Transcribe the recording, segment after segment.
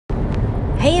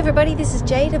Hey everybody, this is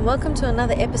Jade and welcome to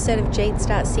another episode of Jade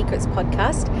Start Secrets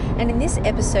podcast. And in this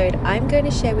episode, I'm going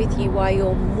to share with you why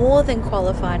you're more than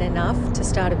qualified enough to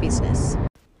start a business.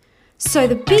 So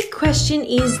the big question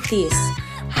is this: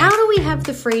 how do we have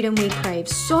the freedom we crave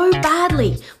so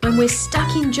badly when we're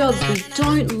stuck in jobs we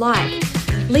don't like,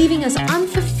 leaving us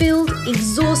unfulfilled,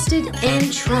 exhausted,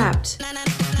 and trapped?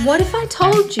 What if I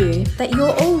told you that you're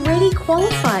already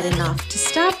qualified enough to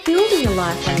start building a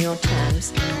life on your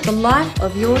terms, the life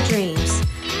of your dreams?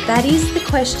 That is the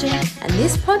question, and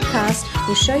this podcast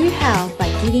will show you how by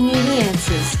giving you the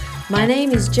answers. My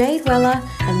name is Jade Weller,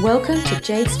 and welcome to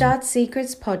Jade Start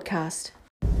Secrets podcast.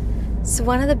 So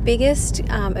one of the biggest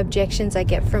objections I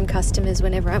get from customers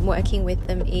whenever I'm working with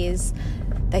them is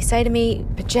they say to me,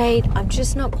 "But Jade, I'm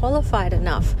just not qualified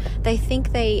enough." They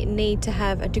think they need to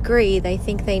have a degree. They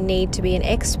think they need to be an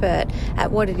expert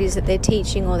at what it is that they're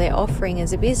teaching or they're offering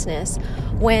as a business,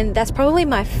 when that's probably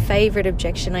my favorite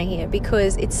objection I hear,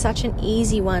 because it's such an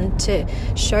easy one to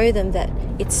show them that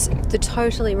it's the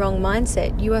totally wrong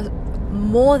mindset. You are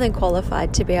more than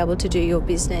qualified to be able to do your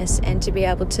business and to be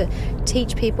able to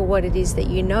teach people what it is that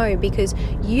you know, because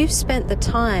you've spent the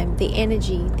time, the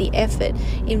energy, the effort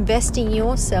investing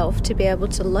yourself to be able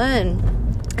to learn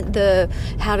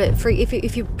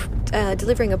if you're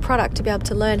delivering a product, to be able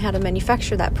to learn how to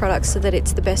manufacture that product so that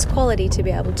it's the best quality, to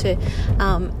be able to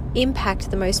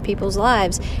impact the most people's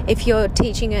lives. If you're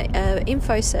teaching a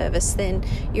info service, then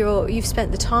you've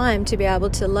spent the time to be able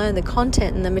to learn the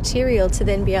content and the material to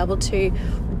then be able to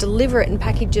deliver it and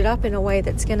package it up in a way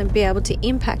that's going to be able to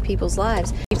impact people's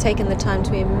lives. You've taken the time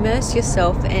to immerse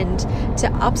yourself and to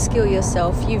upskill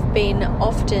yourself. You've been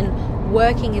often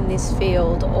working in this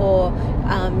field or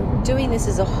doing this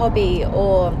as a hobby,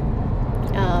 or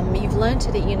you've learnt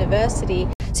it at university.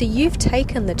 So you've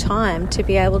taken the time to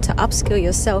be able to upskill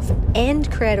yourself and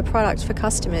create a product for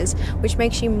customers, which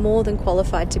makes you more than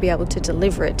qualified to be able to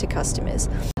deliver it to customers.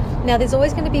 Now, there's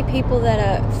always going to be people that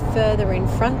are further in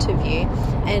front of you,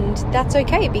 and that's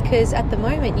okay, because at the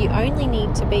moment you only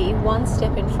need to be one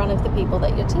step in front of the people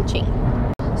that you're teaching.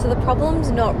 So the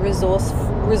problem's not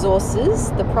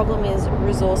resources, the problem is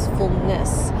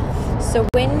resourcefulness. So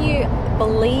when you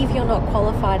believe you're not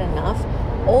qualified enough,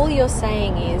 all you're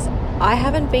saying is, I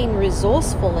haven't been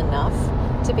resourceful enough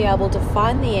to be able to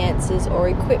find the answers or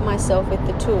equip myself with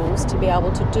the tools to be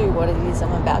able to do what it is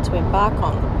I'm about to embark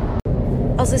on.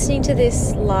 I was listening to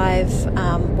this live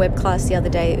web class the other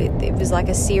day. It was like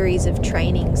a series of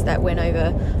trainings that went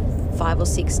over 5 or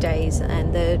 6 days,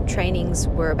 and the trainings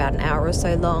were about an hour or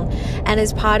so long. And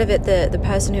as part of it, the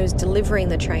person who was delivering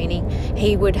the training,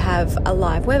 he would have a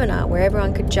live webinar where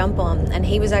everyone could jump on, and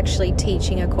he was actually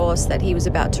teaching a course that he was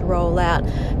about to roll out,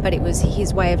 but it was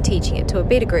his way of teaching it to a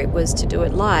beta group was to do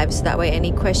it live, so that way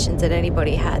any questions that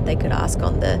anybody had they could ask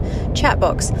on the chat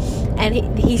box. And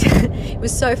he it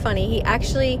was so funny. He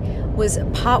actually was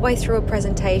partway through a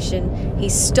presentation, he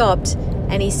stopped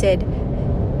and he said,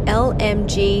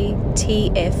 LMGTFU.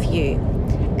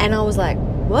 And I was like,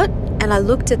 what? And I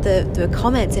looked at the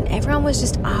comments, and everyone was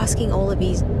just asking all of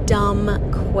these dumb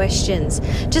questions,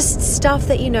 just stuff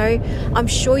that, I'm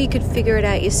sure you could figure it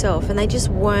out yourself, and they just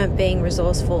weren't being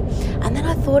resourceful. And then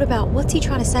I thought about, what's he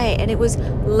trying to say? And it was,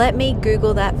 let me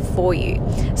Google that for you.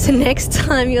 So next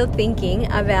time you're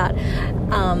thinking about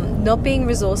not being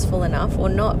resourceful enough, or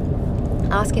not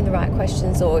asking the right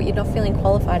questions, or you're not feeling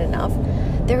qualified enough,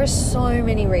 there are so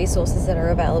many resources that are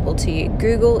available to you.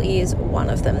 Google is one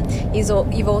of them.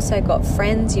 You've also got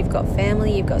friends, you've got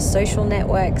family, you've got social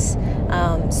networks,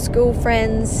 school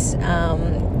friends,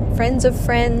 friends of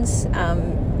friends,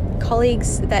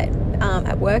 colleagues that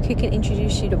at work who can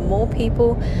introduce you to more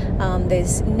people.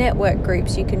 There's network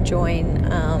groups you can join.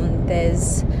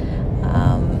 There's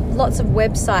lots of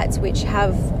websites which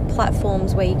have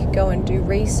platforms where you could go and do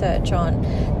research on.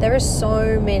 There are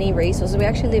so many resources. We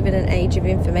actually live in an age of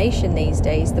information these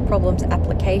days. The problem's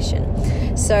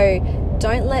application. So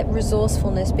don't let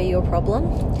resourcefulness be your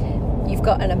problem. You've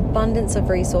got an abundance of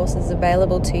resources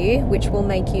available to you, which will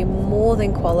make you more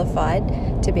than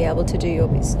qualified to be able to do your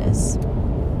business.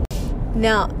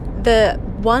 Now, the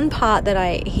one part that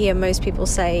I hear most people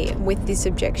say with this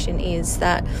objection is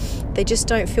that they just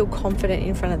don't feel confident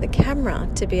in front of the camera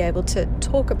to be able to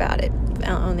talk about it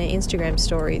on their Instagram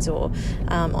stories or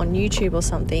on YouTube or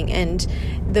something. And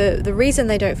the reason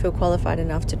they don't feel qualified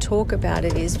enough to talk about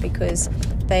it is because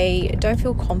they don't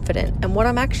feel confident. And what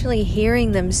I'm actually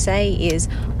hearing them say is,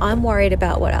 I'm worried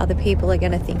about what other people are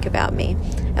going to think about me.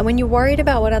 And when you're worried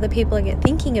about what other people are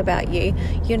thinking about you,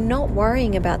 you're not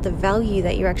worrying about the value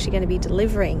that you're actually going to be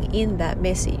delivering in that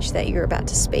message that you're about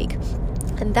to speak.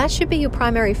 And that should be your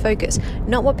primary focus,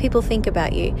 not what people think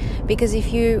about you. Because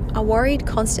if you are worried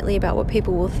constantly about what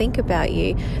people will think about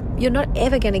you, you're not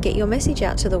ever going to get your message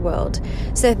out to the world.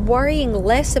 So worrying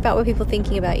less about what people are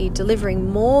thinking about you,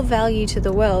 delivering more value to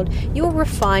the world, you'll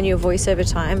refine your voice over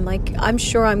time. Like, I'm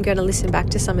sure I'm going to listen back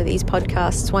to some of these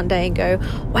podcasts one day and go,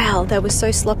 wow, that was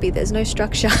so sloppy. There's no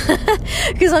structure.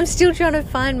 Because I'm still trying to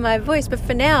find my voice. But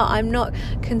for now, I'm not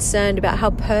concerned about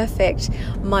how perfect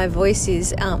my voice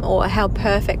is or how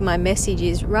perfect my message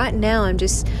is. Right now, I'm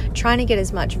just trying to get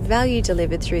as much value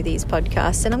delivered through these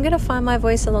podcasts, and I'm going to find my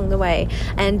voice along the way.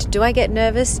 And do I get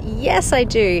nervous? Yes, I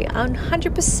do.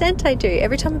 100% I do.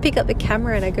 Every time I pick up the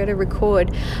camera and I go to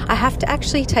record, I have to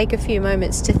actually take a few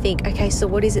moments to think, okay, so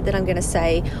what is it that I'm going to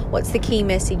say? What's the key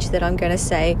message that I'm going to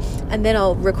say? And then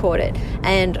I'll record it.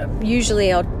 And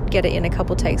usually I'll get it in a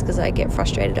couple takes because I get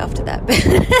frustrated after that.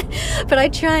 But I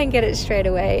try and get it straight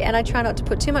away, and I try not to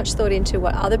put too much thought into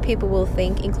what other people will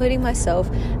think, including myself,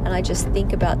 and I just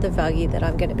think about the value that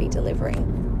I'm going to be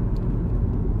delivering.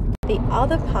 The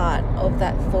other part of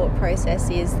that thought process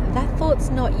is that thought's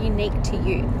not unique to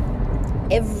you.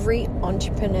 Every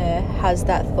entrepreneur has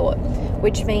that thought,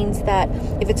 which means that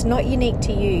if it's not unique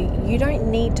to you, you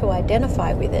don't need to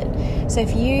identify with it. So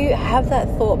if you have that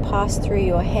thought pass through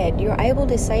your head, you're able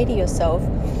to say to yourself,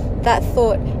 that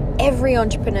thought every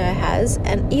entrepreneur has,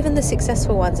 and even the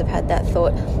successful ones have had that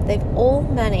thought. They've all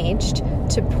managed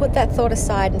to put that thought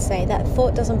aside and say, that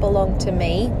thought doesn't belong to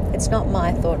me. It's not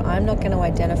my thought. I'm not going to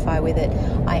identify with it.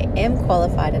 I am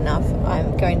qualified enough.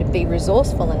 I'm going to be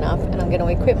resourceful enough, and I'm going to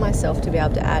equip myself to be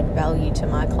able to add value to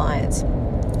my clients.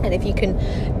 And if you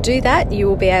can do that, you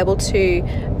will be able to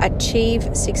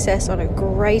achieve success on a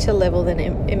greater level than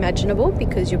imaginable,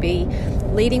 because you'll be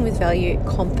leading with value,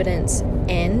 confidence,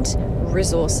 and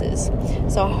resources.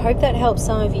 So I hope that helps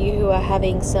some of you who are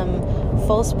having some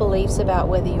false beliefs about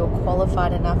whether you're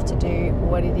qualified enough to do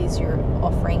what it is you're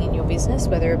offering in your business,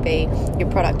 whether it be your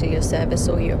product or your service,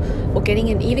 or getting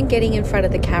in front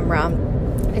of the camera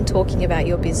and talking about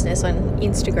your business on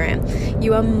Instagram.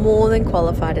 You are more than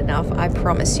qualified enough, I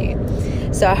promise you.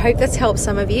 So I hope that's helped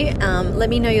some of you. Let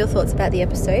me know your thoughts about the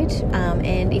episode.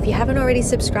 And if you haven't already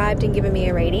subscribed and given me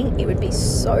a rating, it would be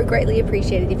so greatly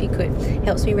appreciated if you could. It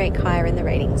helps me rank higher in the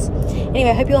ratings. Anyway,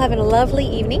 I hope you're having a lovely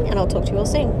evening, and I'll talk to you all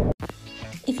soon.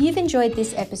 If you've enjoyed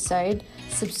this episode,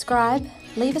 subscribe,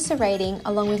 leave us a rating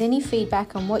along with any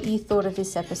feedback on what you thought of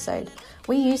this episode.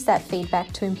 We use that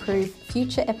feedback to improve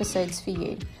future episodes for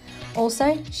you.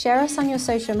 Also, share us on your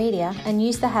social media and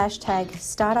use the hashtag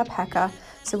StartupHacker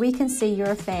so we can see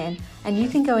you're a fan, and you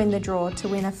can go in the draw to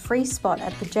win a free spot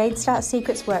at the Jade Start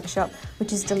Secrets workshop,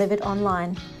 which is delivered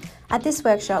online. At this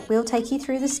workshop, we'll take you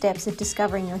through the steps of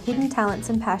discovering your hidden talents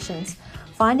and passions,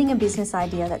 finding a business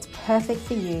idea that's perfect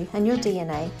for you and your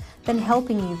DNA, then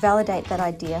helping you validate that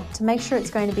idea to make sure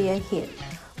it's going to be a hit.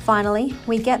 Finally,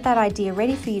 we get that idea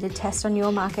ready for you to test on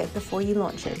your market before you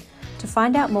launch it. To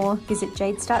find out more, visit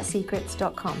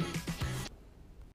jadestartsecrets.com.